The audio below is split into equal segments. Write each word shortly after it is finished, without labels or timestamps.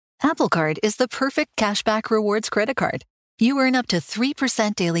Apple Card is the perfect cashback rewards credit card. You earn up to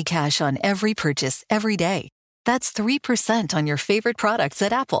 3% daily cash on every purchase every day. That's 3% on your favorite products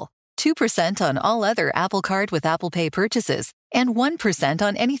at Apple, 2% on all other Apple Card with Apple Pay purchases, and 1%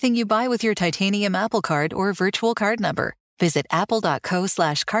 on anything you buy with your titanium Apple Card or virtual card number. Visit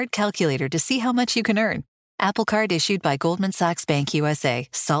apple.co/card calculator to see how much you can earn. Apple Card issued by Goldman Sachs Bank USA,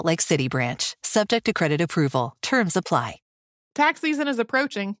 Salt Lake City branch. Subject to credit approval. Terms apply. Tax season is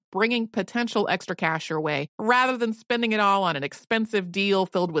approaching, bringing potential extra cash your way. Rather than spending it all on an expensive deal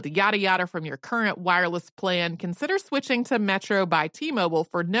filled with yada yada from your current wireless plan, consider switching to Metro by T-Mobile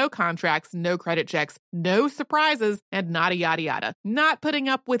for no contracts, no credit checks, no surprises, and nada yada yada. Not putting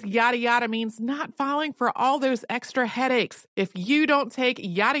up with yada yada means not falling for all those extra headaches. If you don't take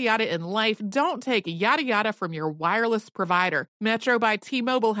yada yada in life, don't take yada yada from your wireless provider. Metro by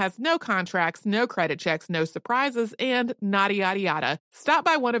T-Mobile has no contracts, no credit checks, no surprises, and nada yada yada. Stop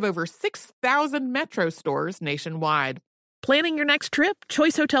by one of over 6,000 Metro stores nationwide. Planning your next trip?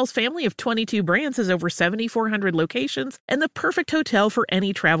 Choice Hotels' family of 22 brands has over 7,400 locations and the perfect hotel for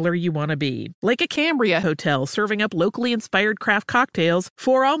any traveler you want to be. Like a Cambria Hotel, serving up locally inspired craft cocktails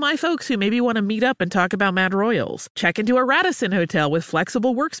for all my folks who maybe want to meet up and talk about Mad Royals. Check into a Radisson Hotel with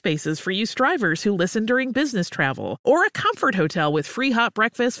flexible workspaces for you strivers who listen during business travel. Or a Comfort Hotel with free hot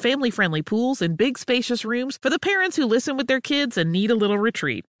breakfast, family-friendly pools, and big spacious rooms for the parents who listen with their kids and need a little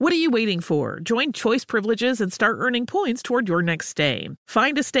retreat. What are you waiting for? Join Choice Privileges and start earning points toward your next stay.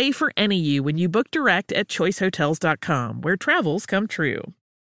 Find a stay for any you when you book direct at choicehotels.com, where travels come true.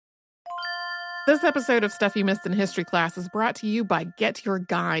 This episode of Stuff You Missed in History Class is brought to you by Get Your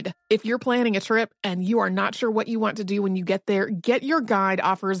Guide. If you're planning a trip and you are not sure what you want to do when you get there, Get Your Guide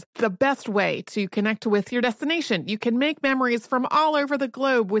offers the best way to connect with your destination. You can make memories from all over the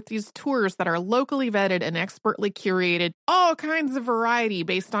globe with these tours that are locally vetted and expertly curated. All kinds of variety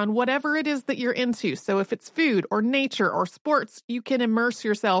based on whatever it is that you're into. So if it's food or nature or sports, you can immerse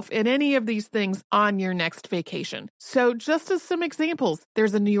yourself in any of these things on your next vacation. So just as some examples,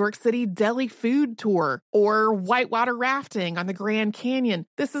 there's a New York City deli food tour or whitewater rafting on the Grand Canyon.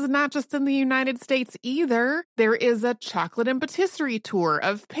 This is not just in the United States either. There is a chocolate and patisserie tour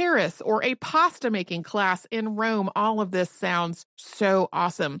of Paris or a pasta making class in Rome. All of this sounds so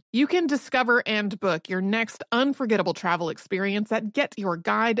awesome. You can discover and book your next unforgettable travel experience at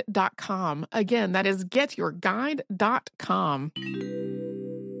getyourguide.com. Again, that is getyourguide.com.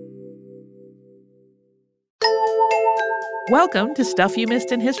 Welcome to Stuff You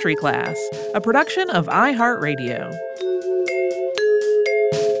Missed in History Class, a production of iHeartRadio.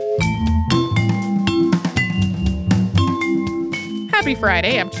 Happy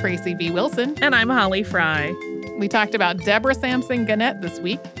Friday. I'm Tracy V. Wilson. And I'm Holly Fry. We talked about Deborah Sampson Gannett this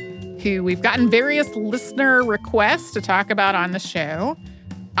week, who we've gotten various listener requests to talk about on the show.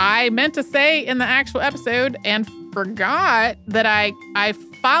 I meant to say in the actual episode and forgot that I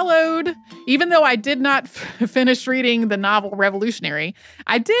followed, even though I did not finish reading the novel Revolutionary,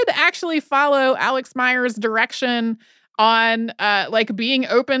 I did actually follow Alex Meyer's direction on being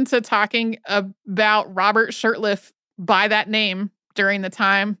open to talking about Robert Shurtleff by that name during the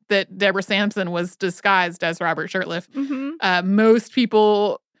time that Deborah Sampson was disguised as Robert Shurtleff. Mm-hmm. Most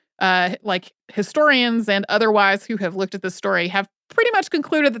people, like historians and otherwise who have looked at this story, have pretty much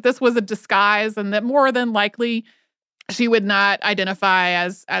concluded that this was a disguise and that more than likely she would not identify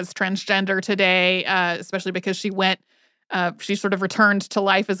as transgender today, especially because she sort of returned to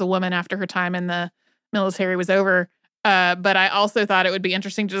life as a woman after her time in the military was over. But I also thought it would be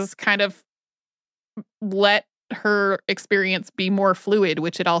interesting to just kind of let her experience be more fluid,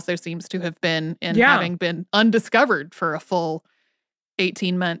 which it also seems to have been in having been undiscovered for a full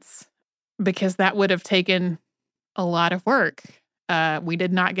 18 months, because that would have taken a lot of work. We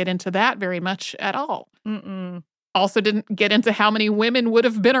did not get into that very much at all. Mm-mm. Also didn't get into how many women would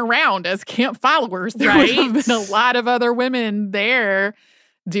have been around as camp followers. There would have been a lot of other women there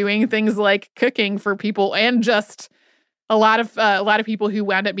doing things like cooking for people, and just a lot of people who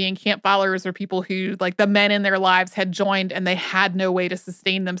wound up being camp followers or people who, like, the men in their lives had joined and they had no way to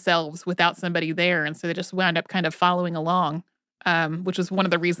sustain themselves without somebody there. And so they just wound up kind of following along, which was one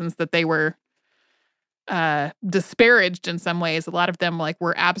of the reasons that they were disparaged in some ways. A lot of them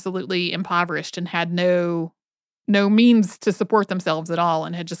were absolutely impoverished and had no means to support themselves at all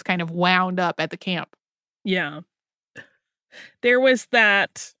and had just kind of wound up at the camp. Yeah. There was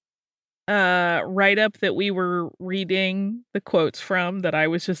that write-up that we were reading the quotes from that I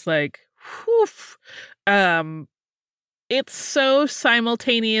was just like, whew. It's so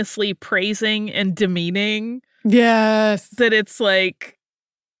simultaneously praising and demeaning. Yes. That it's like,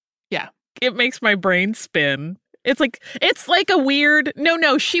 yeah, it makes my brain spin. It's like a weird,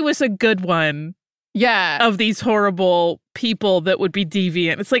 no, she was a good one. Yeah. Of these horrible people that would be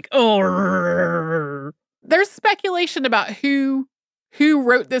deviant. It's like, oh. There's speculation about who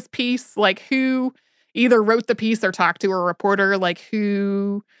wrote this piece, like who either wrote the piece or talked to a reporter, like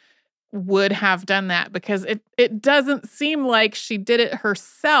who would have done that, because it doesn't seem like she did it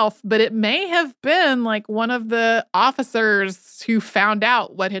herself, but it may have been like one of the officers who found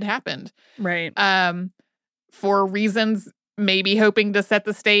out what had happened. Right. For reasons maybe hoping to set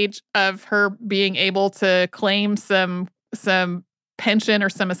the stage of her being able to claim some pension or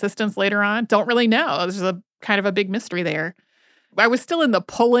some assistance later on. Don't really know. There's a kind of a big mystery there. I was still in the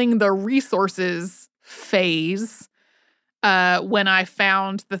pulling the resources phase when I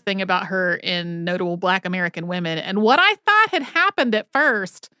found the thing about her in Notable Black American Women. And what I thought had happened at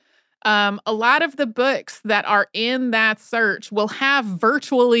first, a lot of the books that are in that search will have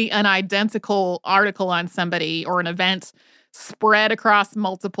virtually an identical article on somebody or an event spread across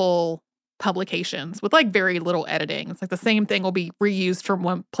multiple publications with like very little editing. It's like the same thing will be reused from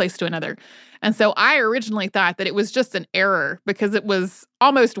one place to another. And so I originally thought that it was just an error because it was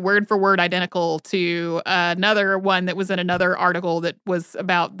almost word for word identical to another one that was in another article that was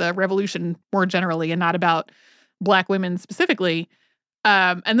about the revolution more generally and not about Black women specifically.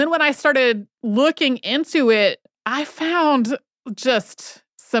 And then when I started looking into it, I found just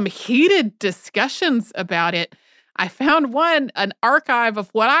some heated discussions about it. I found an archive of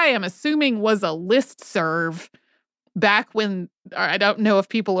what I am assuming was a listserv back when, I don't know if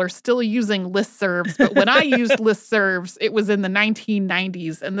people are still using listservs, but when I used listservs, it was in the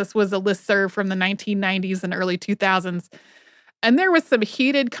 1990s. And this was a listserv from the 1990s and early 2000s. And there was some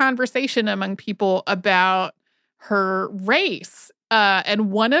heated conversation among people about her race.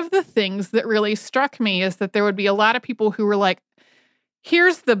 And one of the things that really struck me is that there would be a lot of people who were like,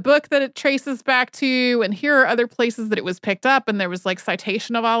 here's the book that it traces back to, and here are other places that it was picked up, and there was like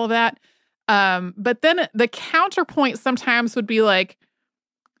citation of all of that. But then the counterpoint sometimes would be like,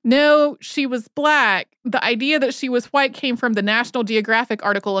 no, she was Black. The idea that she was white came from the National Geographic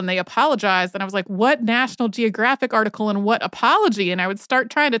article, and they apologized. And I was like, what National Geographic article and what apology? And I would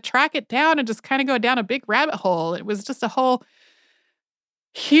start trying to track it down and just kind of go down a big rabbit hole. It was just a whole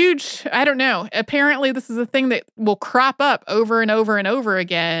huge, I don't know. Apparently, this is a thing that will crop up over and over and over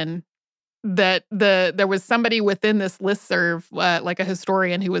again, that there was somebody within this listserv, like a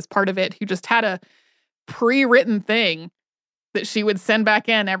historian who was part of it, who just had a pre-written thing that she would send back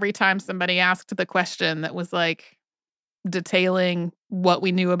in every time somebody asked the question that was like detailing what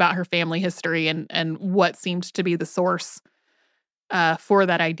we knew about her family history and what seemed to be the source for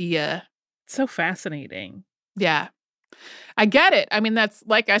that idea. So fascinating. Yeah. I get it. I mean, that's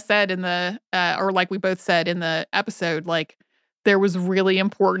like I said in or like we both said in the episode, like there was really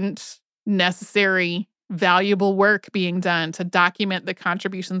important, necessary, valuable work being done to document the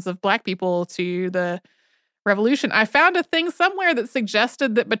contributions of Black people to the revolution. I found a thing somewhere that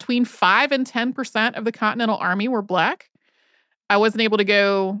suggested that between 5 and 10% of the Continental Army were Black. I wasn't able to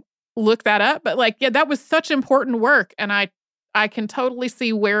go look that up, but like, yeah, that was such important work. And I can totally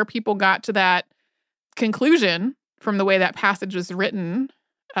see where people got to that conclusion from the way that passage was written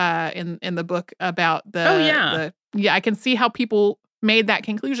in the book about the I can see how people made that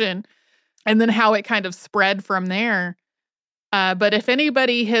conclusion and then how it kind of spread from there. But if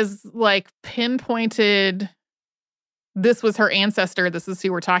anybody has like pinpointed this was her ancestor, this is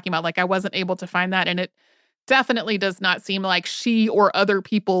who we're talking about, like I wasn't able to find that. And it definitely does not seem like she or other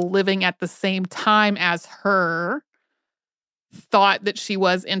people living at the same time as her thought that she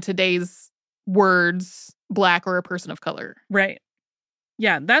was, in today's words, Black or a person of color. Right.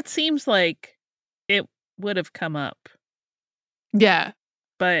 Yeah, that seems like it would have come up. Yeah.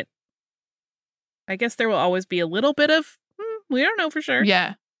 But I guess there will always be a little bit of, we don't know for sure.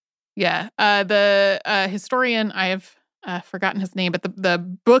 Yeah. Yeah. The historian, I have forgotten his name, but the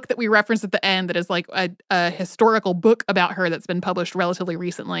book that we referenced at the end that is like a historical book about her that's been published relatively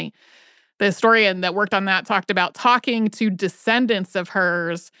recently. The historian that worked on that talked about talking to descendants of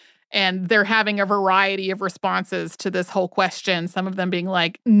hers, and they're having a variety of responses to this whole question. Some of them being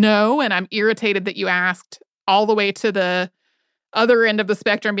like, no, and I'm irritated that you asked, all the way to the other end of the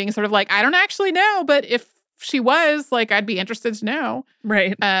spectrum being sort of like, I don't actually know, but if she was, like, I'd be interested to know.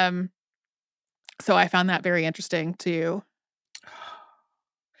 Right. So I found that very interesting too.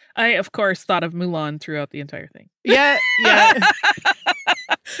 I, of course, thought of Mulan throughout the entire thing. Yeah, yeah.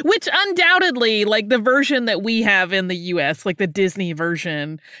 Which undoubtedly, like the version that we have in the US, like the Disney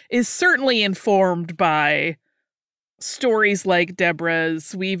version, is certainly informed by stories like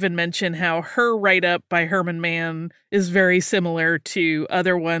Deborah's. We even mentioned how her write-up by Herman Mann is very similar to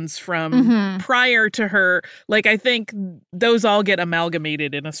other ones from prior to her. Like, I think those all get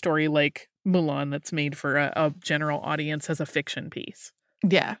amalgamated in a story like Mulan that's made for a general audience as a fiction piece.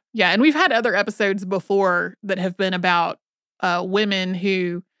 Yeah. Yeah. And we've had other episodes before that have been about women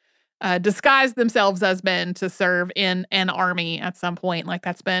who disguise themselves as men to serve in an army at some point. Like,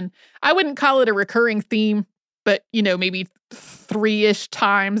 that's been, I wouldn't call it a recurring theme, but, you know, maybe 3-ish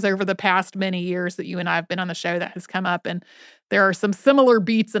times over the past many years that you and I have been on the show that has come up. And there are some similar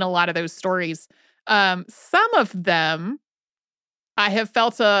beats in a lot of those stories. Some of them I have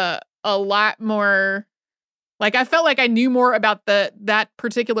felt a lot more, like, I felt like I knew more about that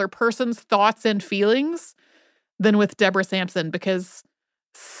particular person's thoughts and feelings than with Deborah Sampson, because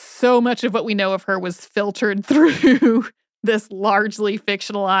so much of what we know of her was filtered through this largely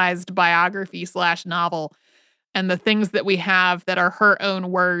fictionalized biography / novel. And the things that we have that are her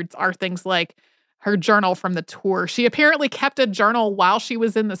own words are things like her journal from the tour. She apparently kept a journal while she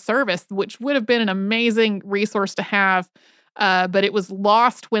was in the service, which would have been an amazing resource to have. But it was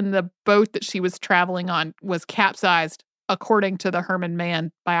lost when the boat that she was traveling on was capsized, according to the Herman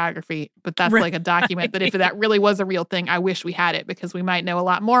Mann biography. But that's like a document that if that really was a real thing, I wish we had it, because we might know a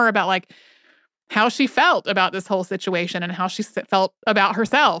lot more about like how she felt about this whole situation and how she felt about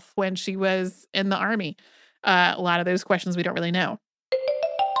herself when she was in the army. A lot of those questions we don't really know.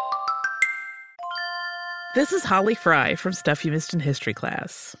 This is Holly Fry from Stuff You Missed in History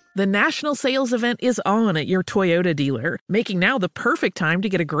Class. The national sales event is on at your Toyota dealer, making now the perfect time to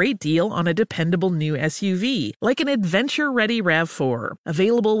get a great deal on a dependable new SUV, like an adventure-ready RAV4.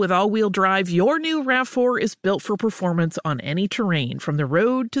 Available with all-wheel drive, your new RAV4 is built for performance on any terrain, from the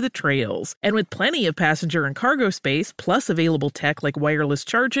road to the trails. And with plenty of passenger and cargo space, plus available tech like wireless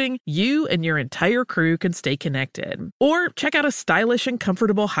charging, you and your entire crew can stay connected. Or check out a stylish and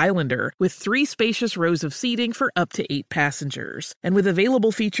comfortable Highlander with 3 spacious rows of seating for up to 8 passengers. And with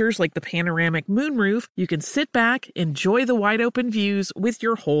available features like the panoramic moonroof, you can sit back, enjoy the wide open views with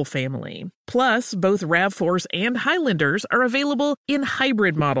your whole family. Plus, both RAV4s and Highlanders are available in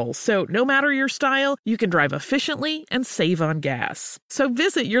hybrid models, so no matter your style, you can drive efficiently and save on gas. So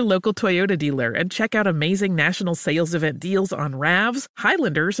visit your local Toyota dealer and check out amazing national sales event deals on RAVs,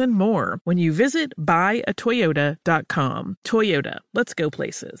 Highlanders, and more when you visit buyatoyota.com. Toyota, let's go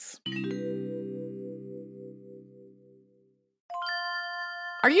places.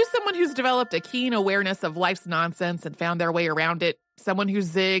 Are you someone who's developed a keen awareness of life's nonsense and found their way around it? Someone who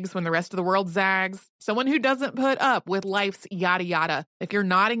zigs when the rest of the world zags? Someone who doesn't put up with life's yada yada? If you're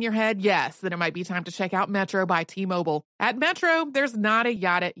nodding your head yes, then it might be time to check out Metro by T-Mobile. At Metro, there's nada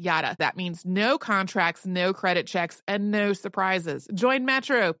yada yada. That means no contracts, no credit checks, and no surprises. Join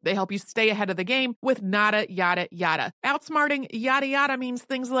Metro. They help you stay ahead of the game with nada yada yada. Outsmarting yada yada means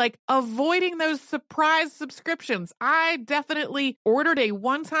things like avoiding those surprise subscriptions. I definitely ordered a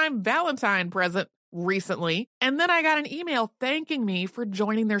one-time Valentine present recently, and then I got an email thanking me for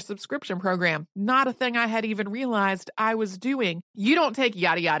joining their subscription program. Not a thing I had even realized I was doing. You don't take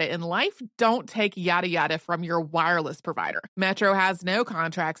yada yada in life. Don't take yada yada from your wireless provider. Metro has no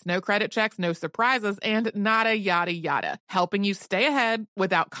contracts, no credit checks, no surprises, and nada yada yada, helping you stay ahead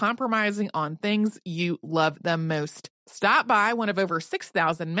without compromising on things you love the most. Stop by one of over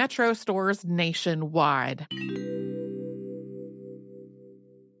 6,000 Metro stores nationwide.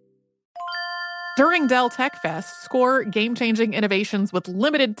 During Dell Tech Fest, score game-changing innovations with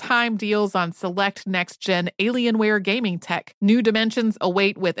limited-time deals on select next-gen Alienware gaming tech. New dimensions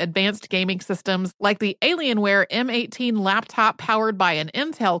await with advanced gaming systems like the Alienware M18 laptop powered by an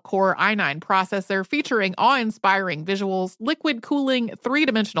Intel Core i9 processor featuring awe-inspiring visuals, liquid cooling,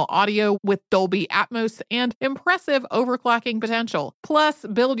 3-dimensional audio with Dolby Atmos, and impressive overclocking potential. Plus,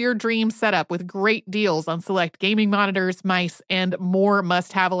 build your dream setup with great deals on select gaming monitors, mice, and more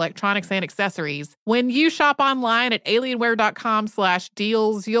must-have electronics and accessories. When you shop online at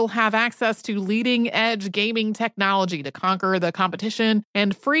alienware.com/deals, you'll have access to leading-edge gaming technology to conquer the competition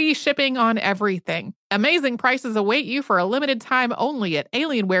and free shipping on everything. Amazing prices await you for a limited time only at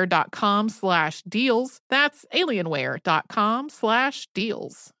alienware.com/deals. That's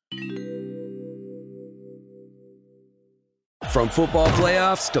alienware.com/deals. From football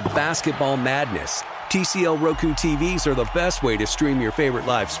playoffs to basketball madness, TCL Roku TVs are the best way to stream your favorite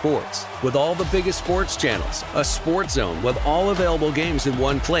live sports. With all the biggest sports channels, a sports zone with all available games in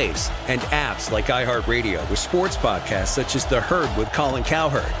one place, and apps like iHeartRadio with sports podcasts such as The Herd with Colin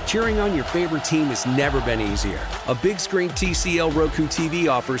Cowherd. Cheering on your favorite team has never been easier. A big screen TCL Roku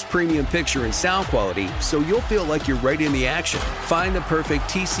TV offers premium picture and sound quality, so you'll feel like you're right in the action. Find the perfect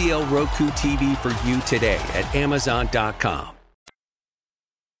TCL Roku TV for you today at Amazon.com.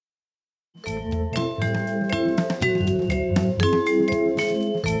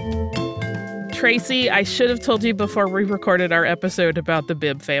 Tracy, I should have told you before we recorded our episode about the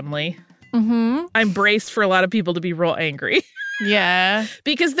Bibb family. Mm-hmm. I'm braced for a lot of people to be real angry. Yeah.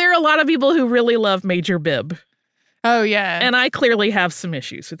 Because there are a lot of people who really love Major Bibb. Oh, yeah. And I clearly have some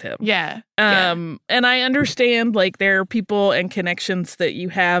issues with him. Yeah. And I understand, like, there are people and connections that you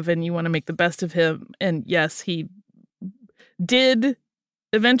have and you want to make the best of him. And yes, he did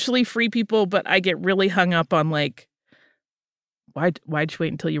eventually free people, but I get really hung up on, like, why'd you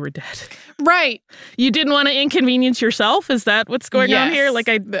wait until you were dead? Right. You didn't want to inconvenience yourself? Is that what's going on here? Yes.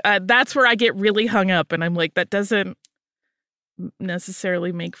 Like, that's where I get really hung up. And I'm like, that doesn't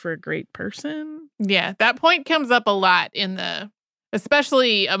necessarily make for a great person. Yeah. That point comes up a lot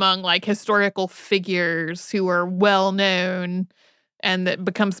especially among like historical figures who are well known, and that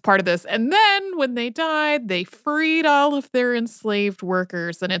becomes part of this. And then when they died, they freed all of their enslaved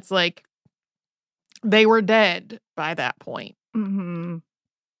workers. And it's like they were dead by that point. Mm-hmm.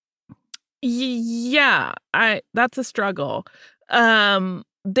 Yeah, that's a struggle.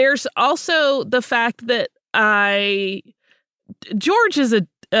 There's also the fact that George is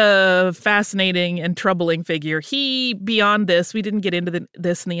a fascinating and troubling figure. He, beyond this, we didn't get into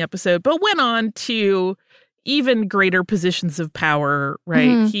this in the episode, but went on to even greater positions of power, right?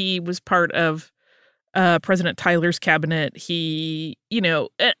 Mm-hmm. He was part of President Tyler's cabinet. He,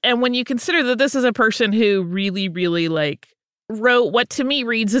 and when you consider that this is a person who really, really, like, wrote what to me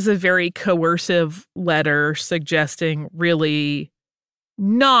reads as a very coercive letter suggesting really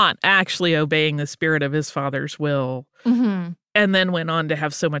not actually obeying the spirit of his father's will, mm-hmm. and then went on to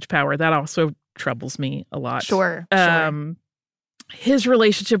have so much power. That also troubles me a lot. Sure. His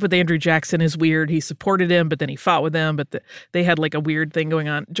relationship with Andrew Jackson is weird. He supported him, but then he fought with him, but they had like a weird thing going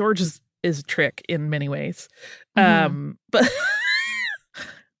on. George is a trick in many ways. Mm-hmm.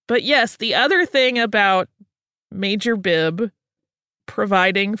 But yes, the other thing about Major Bibb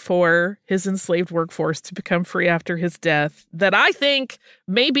providing for his enslaved workforce to become free after his death, that I think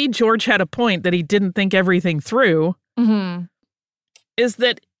maybe George had a point that he didn't think everything through, mm-hmm. is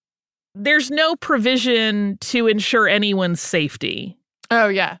that there's no provision to ensure anyone's safety. Oh,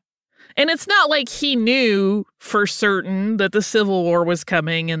 yeah. And it's not like he knew for certain that the Civil War was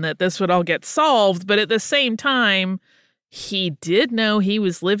coming and that this would all get solved, but at the same time, he did know he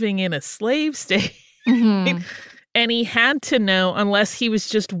was living in a slave state. Mm-hmm. And he had to know, unless he was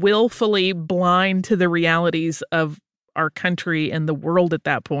just willfully blind to the realities of our country and the world at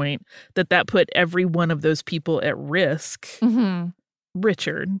that point, that put every one of those people at risk. Mm-hmm.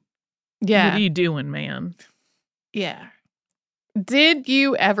 Richard, yeah, what are you doing, man? Yeah. Did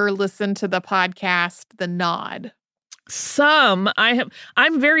you ever listen to the podcast, The Nod? Some.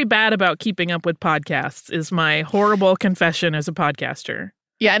 I'm very bad about keeping up with podcasts, is my horrible confession as a podcaster.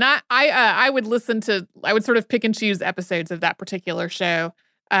 Yeah, and I would I would sort of pick and choose episodes of that particular show.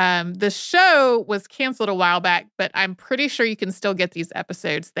 The show was canceled a while back, but I'm pretty sure you can still get these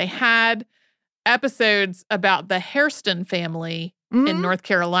episodes. They had episodes about the Hairston family mm-hmm. in North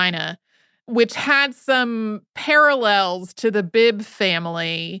Carolina, which had some parallels to the Bibb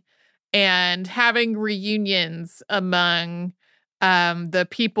family and having reunions among the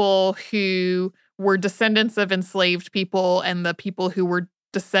people who were descendants of enslaved people and the people who were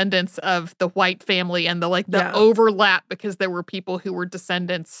descendants of the white family, and the overlap, because there were people who were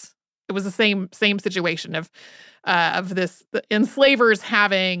descendants. It was the same situation of the enslavers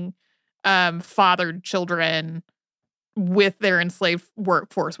having fathered children with their enslaved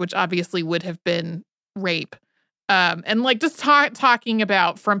workforce, which obviously would have been rape. And like just talking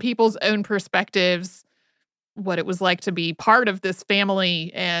about from people's own perspectives what it was like to be part of this family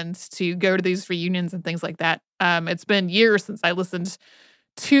and to go to these reunions and things like that. It's been years since I listened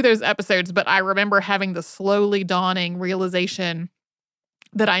to those episodes, but I remember having the slowly dawning realization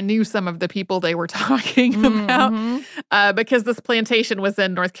that I knew some of the people they were talking mm-hmm. about because this plantation was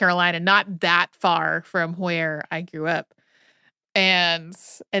in North Carolina, not that far from where I grew up. And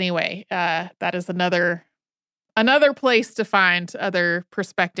anyway, that is another place to find other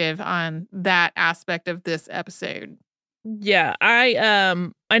perspective on that aspect of this episode. Yeah,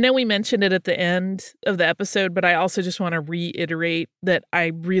 I know we mentioned it at the end of the episode, but I also just want to reiterate that I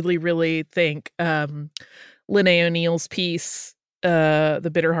really, really think Lene O'Neill's piece,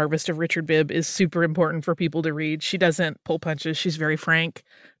 The Bitter Harvest of Richard Bibb, is super important for people to read. She doesn't pull punches. She's very frank.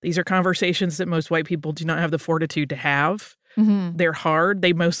 These are conversations that most white people do not have the fortitude to have. Mm-hmm. They're hard.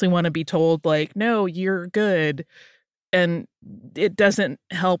 They mostly want to be told, like, no, you're good. And it doesn't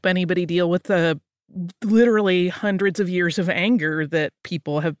help anybody deal with the literally hundreds of years of anger that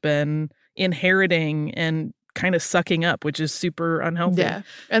people have been inheriting and kind of sucking up, which is super unhealthy. Yeah.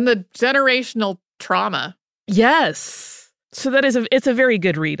 And the generational trauma. Yes. So that is it's a very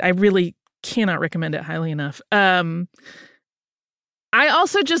good read. I really cannot recommend it highly enough. I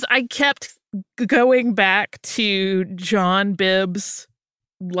kept going back to John Bibb's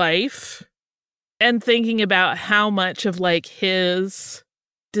life and thinking about how much of like his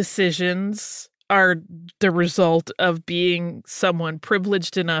decisions are the result of being someone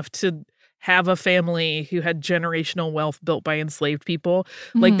privileged enough to have a family who had generational wealth built by enslaved people.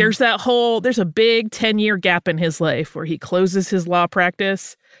 Mm-hmm. Like there's a big 10-year gap in his life where he closes his law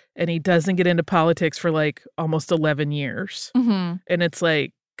practice and he doesn't get into politics for like almost 11 years. Mm-hmm. And it's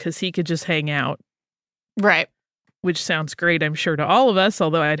like, because he could just hang out. Right. Which sounds great, I'm sure, to all of us,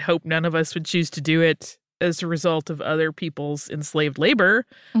 although I'd hope none of us would choose to do it as a result of other people's enslaved labor.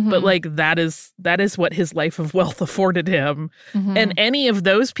 Mm-hmm. But like that is what his life of wealth afforded him. Mm-hmm. And any of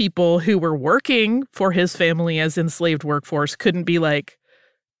those people who were working for his family as enslaved workforce couldn't be like,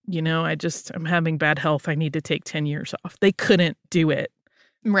 I'm having bad health. I need to take 10 years off. They couldn't do it.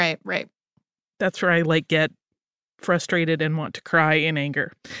 Right. That's where I get frustrated and want to cry in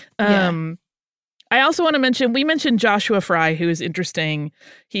anger. Yeah. I also want to mention, we mentioned Joshua Fry, who is interesting.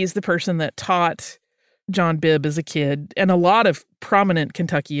 He's the person that taught John Bibb as a kid, and a lot of prominent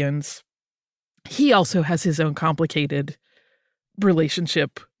Kentuckians. He also has his own complicated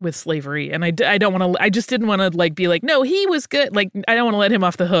relationship with slavery. And I just didn't want to be like, no, he was good. Like, I don't want to let him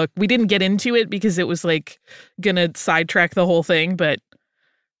off the hook. We didn't get into it because it was like going to sidetrack the whole thing, but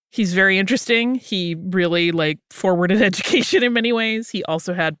he's very interesting. He really forwarded education in many ways. He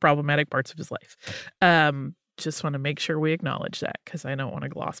also had problematic parts of his life. Just want to make sure we acknowledge that because I don't want to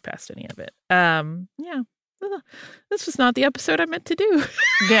gloss past any of it. Yeah, this was not the episode I meant to do.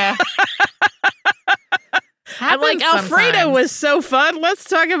 Yeah. I'm like, Alfredo was so fun. Let's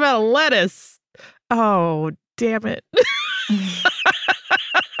talk about lettuce. Oh, damn it.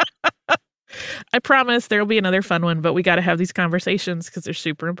 I promise there'll be another fun one, but we got to have these conversations because they're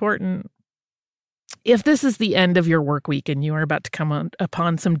super important. If this is the end of your work week and you are about to come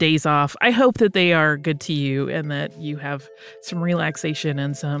upon some days off, I hope that they are good to you and that you have some relaxation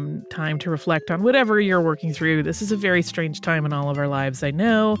and some time to reflect on whatever you're working through. This is a very strange time in all of our lives. I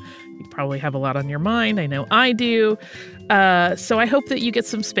know you probably have a lot on your mind. I know I do. So I hope that you get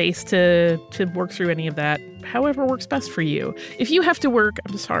some space to work through any of that, however works best for you. If you have to work,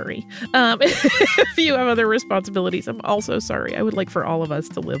 I'm sorry. If you have other responsibilities, I'm also sorry. I would like for all of us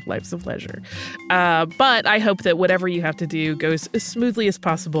to live lives of leisure. But I hope that whatever you have to do goes as smoothly as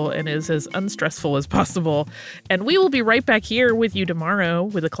possible and is as unstressful as possible. And we will be right back here with you tomorrow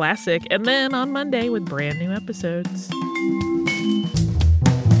with a classic, and then on Monday with brand new episodes.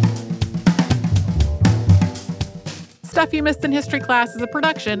 Stuff You Missed in History Class is a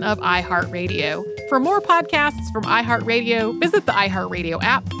production of iHeartRadio. For more podcasts from iHeartRadio, visit the iHeartRadio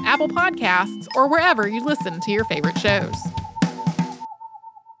app, Apple Podcasts, or wherever you listen to your favorite shows.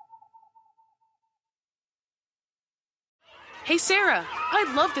 Hey, Sarah,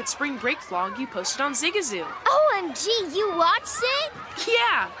 I loved that spring break vlog you posted on Zigazoo. OMG, you watched it?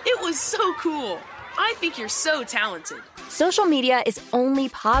 Yeah, it was so cool. I think you're so talented. Social media is only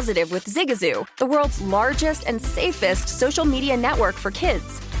positive with Zigazoo, the world's largest and safest social media network for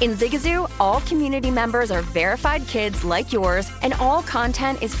kids. In Zigazoo, all community members are verified kids like yours, and all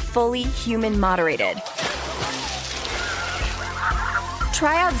content is fully human moderated.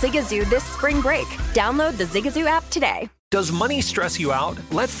 Try out Zigazoo this spring break. Download the Zigazoo app today. Does money stress you out?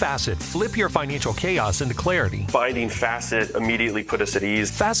 Let Facet flip your financial chaos into clarity. Finding Facet immediately put us at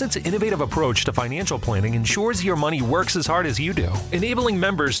ease. Facet's innovative approach to financial planning ensures your money works as hard as you do, enabling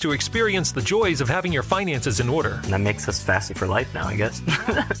members to experience the joys of having your finances in order. And that makes us Facet for life now, I guess.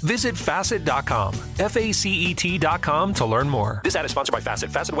 Visit Facet.com, FACET.com to learn more. This ad is sponsored by Facet.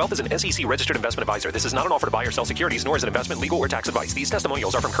 Facet Wealth is an SEC registered investment advisor. This is not an offer to buy or sell securities, nor is it investment, legal, or tax advice. These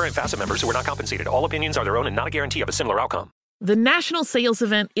testimonials are from current Facet members who are not compensated. All opinions are their own and not a guarantee of a similar outcome. The national sales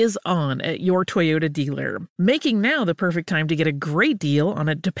event is on at your Toyota dealer, making now the perfect time to get a great deal on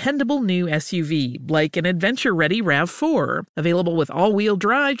a dependable new SUV, like an adventure-ready RAV4. Available with all-wheel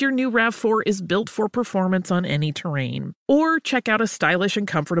drive, your new RAV4 is built for performance on any terrain. Or check out a stylish and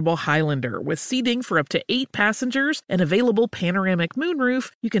comfortable Highlander with seating for up to 8 passengers and available panoramic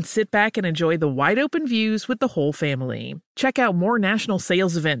moonroof. You can sit back and enjoy the wide-open views with the whole family. Check out more national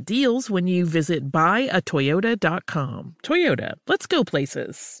sales event deals when you visit buyatoyota.com. Toyota, let's go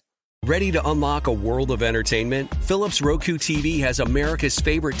places. Ready to unlock a world of entertainment? Philips Roku TV has America's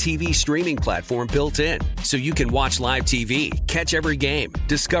favorite TV streaming platform built in, so you can watch live TV, catch every game,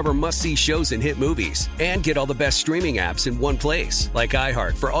 discover must-see shows and hit movies, and get all the best streaming apps in one place, like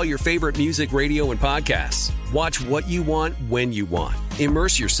iHeart for all your favorite music, radio, and podcasts. Watch what you want, when you want.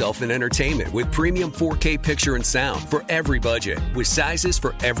 Immerse yourself in entertainment with premium 4K picture and sound for every budget, with sizes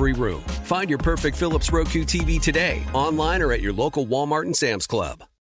for every room. Find your perfect Philips Roku TV today, online or at your local Walmart and Sam's Club.